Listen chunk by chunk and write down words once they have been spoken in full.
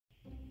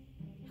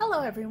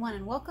Hello everyone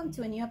and welcome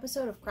to a new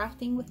episode of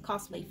Crafting with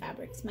Cosplay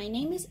Fabrics. My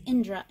name is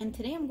Indra and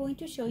today I'm going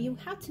to show you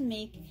how to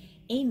make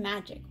a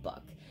magic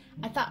book.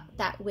 I thought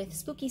that with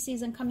spooky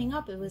season coming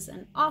up, it was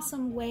an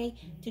awesome way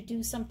to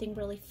do something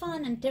really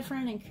fun and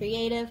different and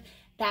creative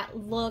that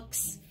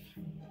looks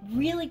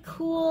really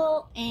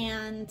cool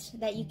and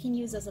that you can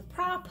use as a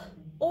prop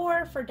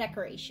or for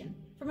decoration.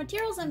 For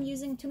materials, I'm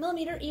using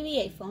 2mm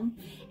EVA foam,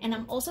 and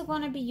I'm also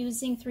going to be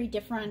using 3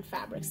 different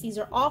fabrics. These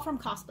are all from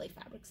Cosplay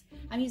Fabrics.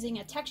 I'm using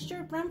a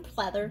textured brown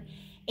pleather,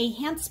 a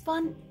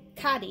hand-spun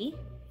khadi,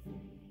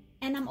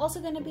 and I'm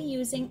also going to be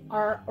using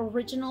our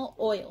original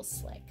oil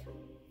slick.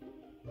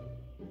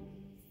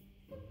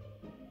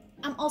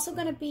 I'm also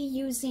going to be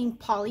using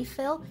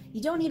polyfill.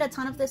 You don't need a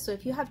ton of this, so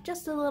if you have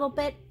just a little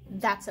bit,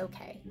 that's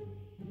okay.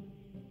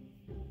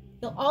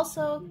 You'll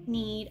also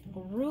need a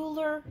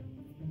ruler,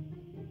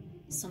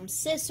 some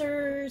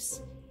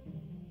scissors,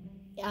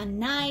 a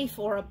knife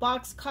or a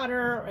box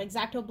cutter or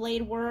X-Acto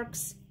blade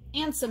works,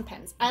 and some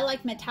pens. I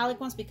like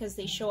metallic ones because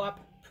they show up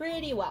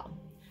pretty well.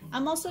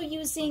 I'm also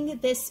using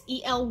this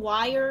EL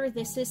wire.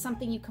 This is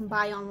something you can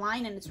buy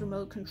online and it's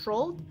remote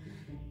controlled.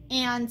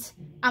 And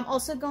I'm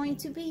also going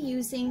to be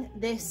using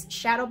this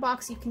shadow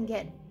box. You can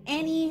get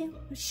any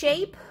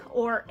shape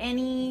or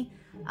any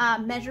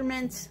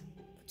measurement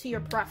to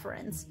your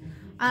preference.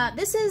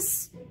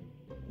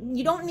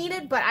 You don't need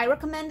it, but I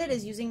recommend it,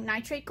 is using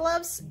nitrate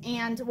gloves,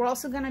 and we're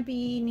also going to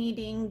be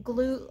needing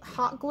glue,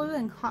 hot glue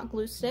and hot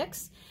glue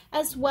sticks,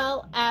 as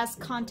well as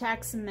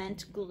contact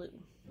cement glue.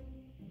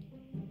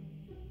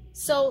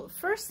 So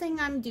first thing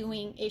I'm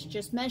doing is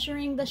just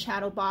measuring the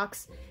shadow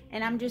box,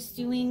 and I'm just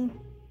doing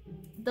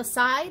the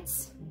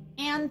sides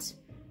and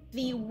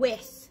the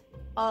width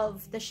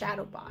of the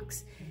shadow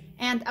box.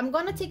 And I'm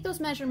going to take those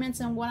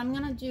measurements, and what I'm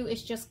going to do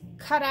is just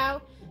cut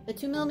out the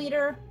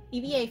 2mm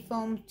EVA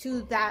foam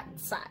to that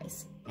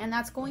size, and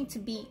that's going to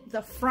be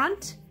the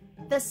front,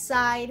 the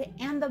side,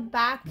 and the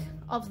back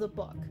of the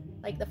book,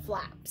 like the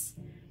flaps.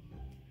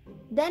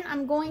 Then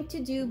I'm going to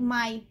do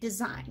my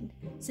design.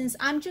 Since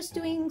I'm just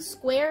doing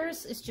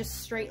squares, it's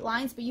just straight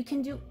lines, but you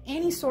can do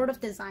any sort of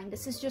design.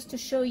 This is just to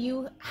show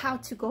you how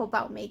to go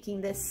about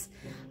making this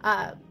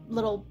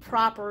little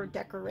proper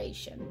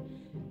decoration.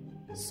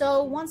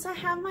 So once I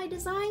have my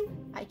design,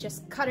 I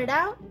just cut it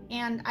out,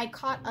 and I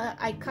cut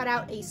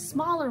out a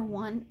smaller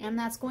one, and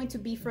that's going to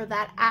be for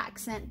that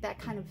accent that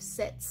kind of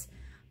sits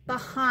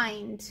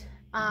behind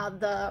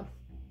the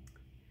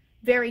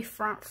very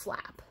front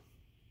flap.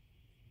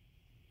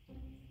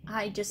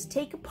 I just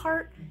take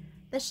apart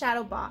the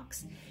shadow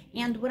box,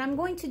 and what I'm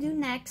going to do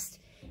next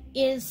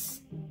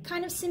is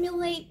kind of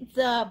simulate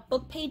the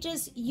book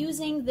pages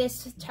using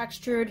this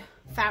textured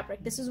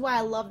fabric. This is why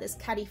I love this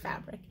khadi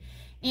fabric.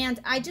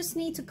 And I just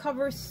need to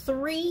cover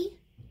 3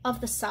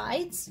 of the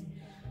sides.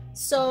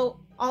 So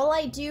all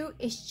I do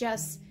is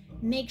just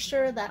make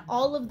sure that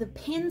all of the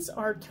pins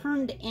are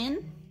turned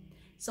in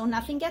so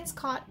nothing gets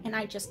caught, and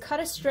I just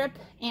cut a strip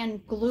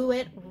and glue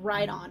it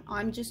right on.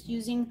 I'm just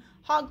using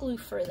hot glue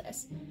for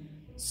this.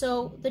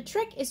 So the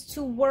trick is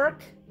to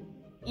work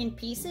in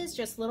pieces,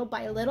 just little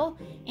by little,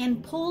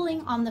 and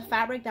pulling on the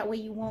fabric. That way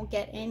you won't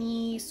get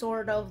any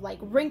sort of like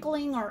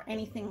wrinkling or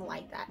anything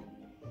like that.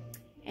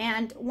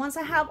 And once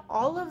I have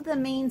all of the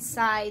main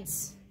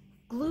sides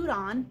glued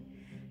on,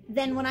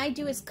 then what I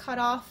do is cut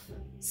off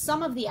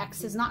some of the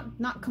X's,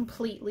 not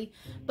completely,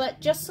 but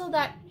just so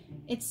that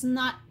it's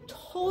not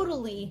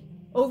totally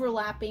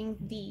overlapping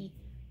the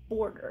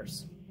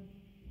borders.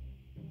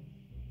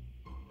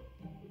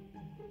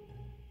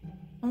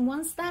 And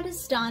once that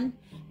is done,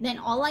 then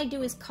all I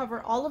do is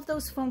cover all of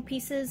those foam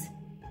pieces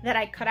that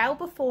I cut out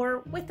before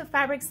with the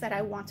fabrics that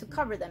I want to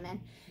cover them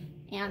in.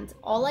 And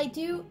all I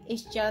do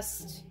is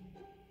just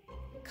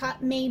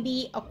cut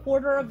maybe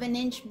 1/4 of an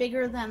inch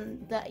bigger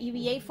than the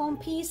EVA foam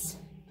piece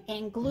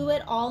and glue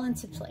it all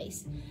into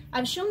place.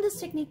 I've shown this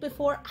technique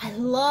before. I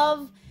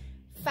love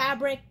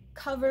fabric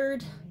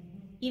covered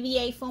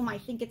EVA foam. I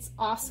think it's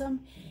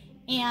awesome,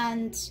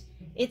 and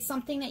it's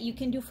something that you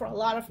can do for a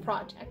lot of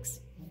projects.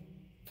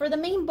 For the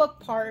main book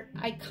part,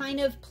 I kind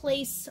of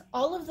place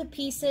all of the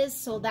pieces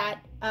so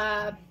that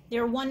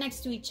they're one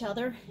next to each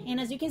other, and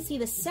as you can see,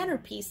 the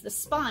centerpiece, the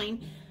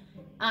spine,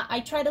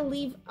 I try to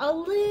leave a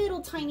little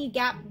tiny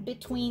gap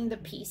between the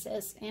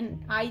pieces,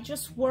 and I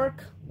just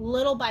work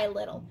little by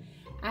little.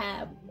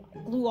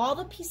 Glue all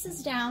the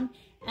pieces down,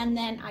 and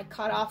then I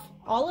cut off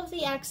all of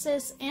the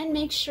excess and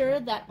make sure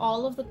that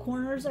all of the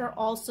corners are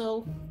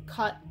also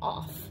cut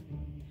off.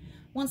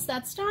 Once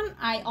that's done,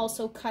 I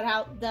also cut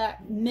out the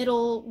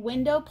middle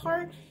window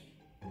part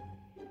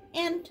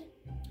and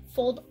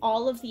fold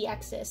all of the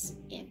excess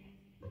in.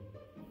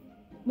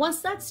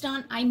 Once that's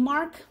done, I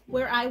mark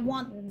where I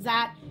want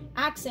that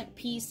accent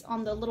piece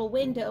on the little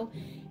window,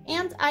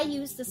 and I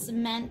use the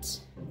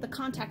cement, the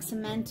contact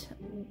cement,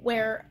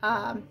 where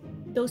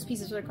those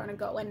pieces are going to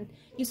go. And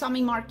you saw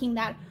me marking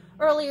that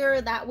earlier.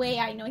 That way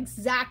I know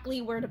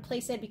exactly where to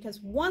place it,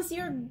 because once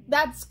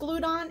that's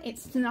glued on,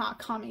 it's not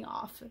coming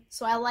off.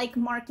 So I like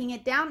marking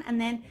it down, and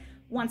then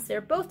once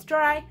they're both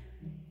dry,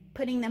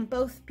 putting them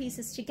both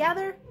pieces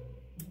together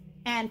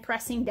and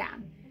pressing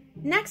down.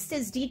 Next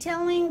is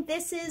detailing.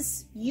 This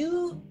is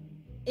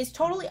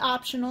totally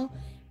optional.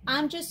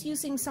 I'm just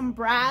using some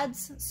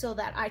brads so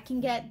that I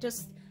can get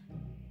just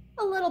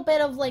a little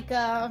bit of like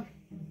a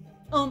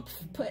oomph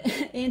put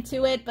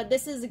into it, but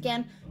this is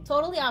again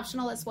totally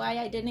optional. That's why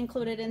I didn't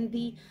include it in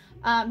the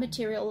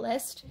material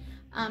list.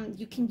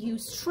 You can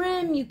use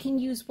trim, you can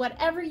use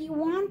whatever you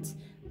want.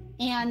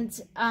 And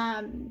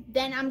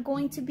then I'm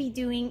going to be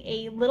doing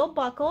a little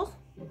buckle,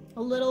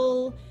 a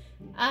little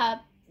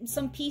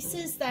some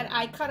pieces that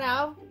I cut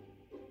out.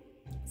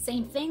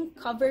 Same thing,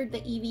 covered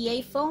the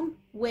EVA foam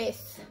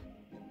with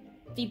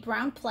the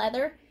brown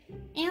pleather,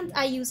 and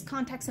I use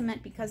contact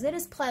cement because it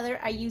is pleather.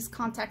 I use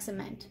contact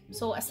cement.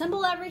 So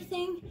assemble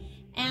everything,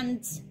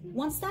 and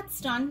once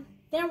that's done,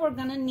 then we're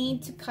gonna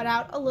need to cut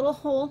out a little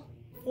hole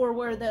for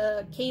where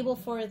the cable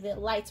for the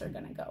lights are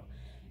gonna go.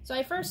 So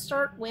I first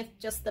start with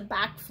just the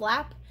back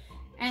flap,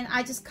 and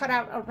I just cut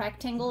out a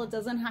rectangle. It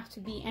doesn't have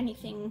to be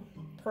anything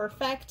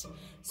perfect.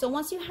 So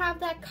once you have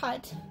that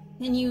cut,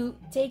 then you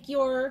take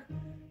your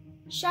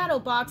shadow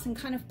box and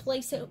kind of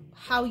place it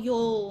how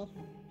you'll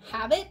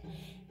have it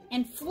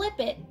and flip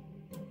it,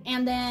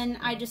 and then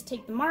I just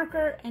take the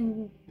marker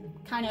and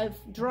kind of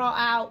draw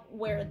out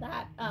where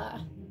that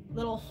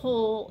little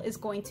hole is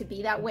going to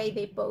be. That way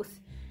they both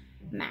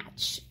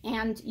match,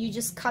 and you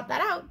just cut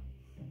that out,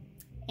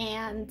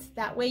 and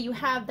that way you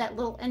have that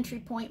little entry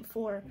point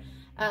for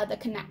the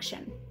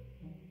connection.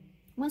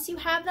 Once you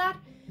have that,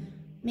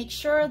 make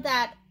sure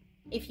that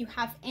if you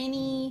have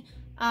any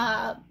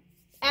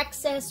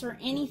excess or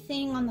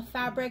anything on the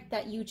fabric,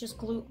 that you just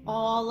glue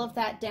all of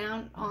that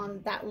down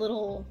on that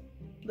little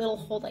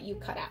hole that you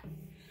cut out.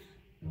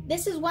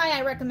 This is why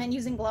I recommend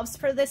using gloves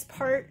for this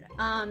part.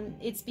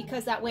 It's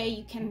because that way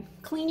you can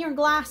clean your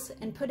glass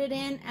and put it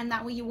in, and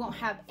that way you won't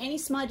have any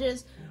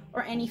smudges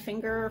or any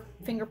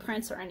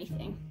fingerprints or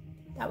anything.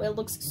 That way it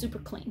looks super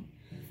clean.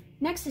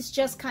 Next is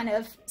just kind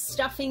of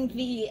stuffing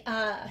the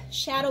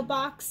shadow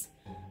box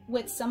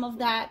with some of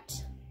that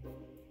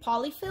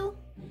polyfill.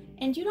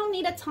 And you don't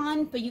need a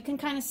ton, but you can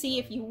kind of see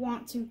if you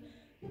want to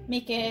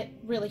make it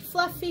really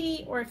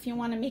fluffy or if you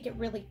want to make it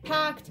really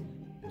packed.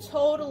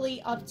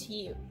 Totally up to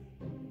you.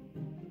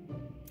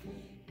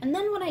 And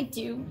then what I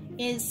do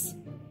is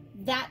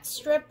that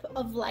strip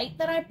of light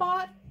that I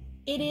bought,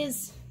 it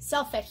is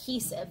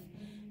self-adhesive.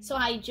 So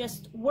I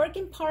just work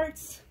in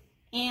parts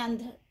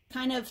and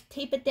kind of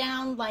tape it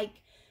down,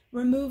 like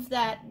remove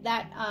that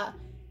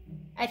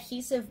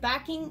adhesive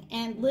backing,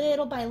 and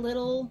little by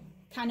little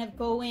kind of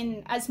go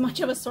in as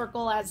much of a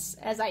circle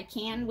as I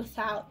can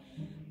without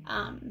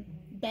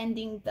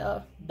bending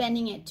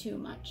it too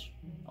much.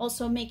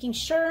 Also making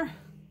sure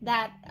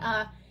that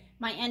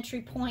my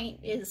entry point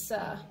is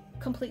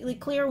completely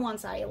clear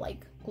once I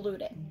like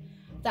glued it,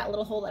 that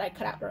little hole that I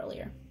cut out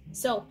earlier.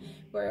 So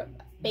we're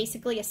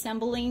basically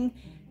assembling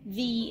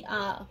the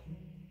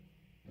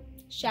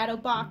shadow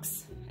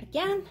box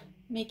again,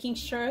 making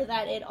sure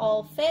that it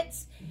all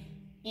fits,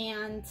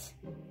 and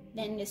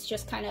then it's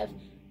just kind of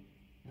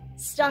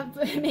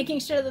making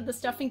sure that the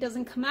stuffing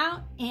doesn't come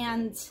out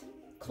and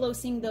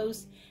closing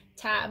those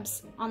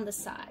tabs on the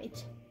side.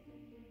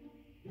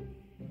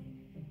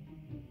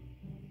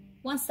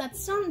 Once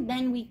that's done,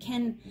 then we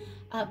can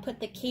put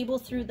the cable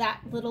through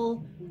that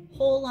little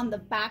hole on the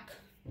back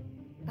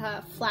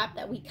flap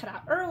that we cut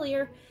out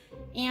earlier,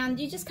 and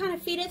you just kind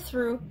of feed it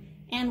through.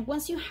 And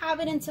once you have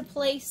it into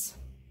place,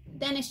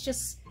 then it's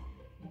just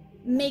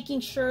making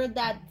sure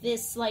that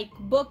this like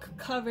book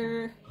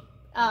cover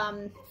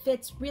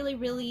fits really,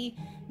 really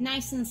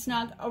nice and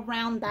snug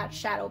around that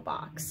shadow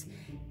box.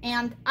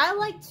 And I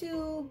like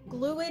to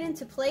glue it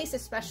into place,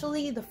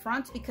 especially the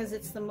front, because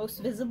it's the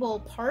most visible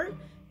part.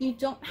 You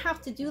don't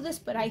have to do this,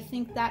 but I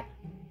think that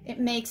it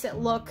makes it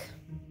look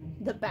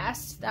the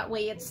best. That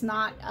way it's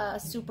not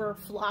super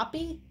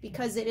floppy,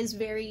 because it is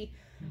very,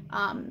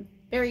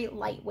 very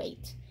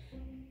lightweight.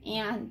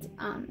 And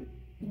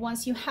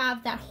once you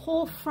have that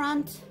whole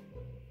front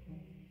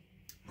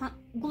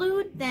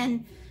glued,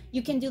 then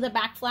you can do the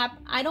back flap.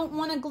 I don't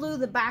want to glue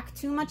the back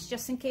too much,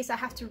 just in case I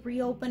have to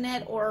reopen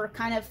it or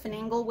kind of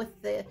finagle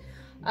with the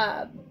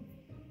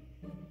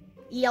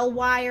EL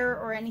wire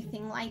or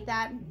anything like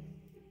that.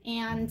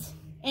 And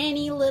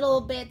any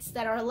little bits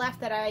that are left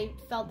that I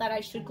felt that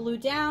I should glue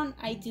down,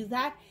 I do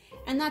that,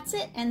 and that's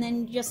it. And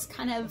then just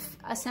kind of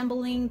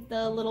assembling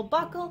the little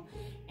buckle,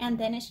 and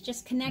then it's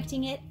just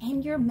connecting it,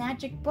 and your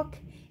magic book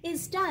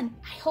is done.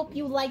 I hope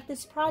you like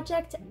this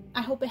project.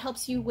 I hope it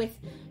helps you with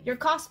your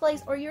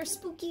cosplays or your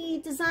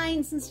spooky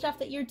designs and stuff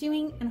that you're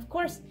doing. And of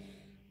course,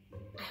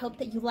 I hope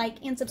that you like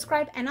and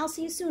subscribe, and I'll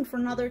see you soon for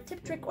another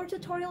tip, trick, or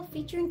tutorial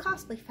featuring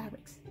cosplay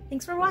fabrics.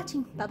 Thanks for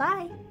watching.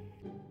 Bye-bye.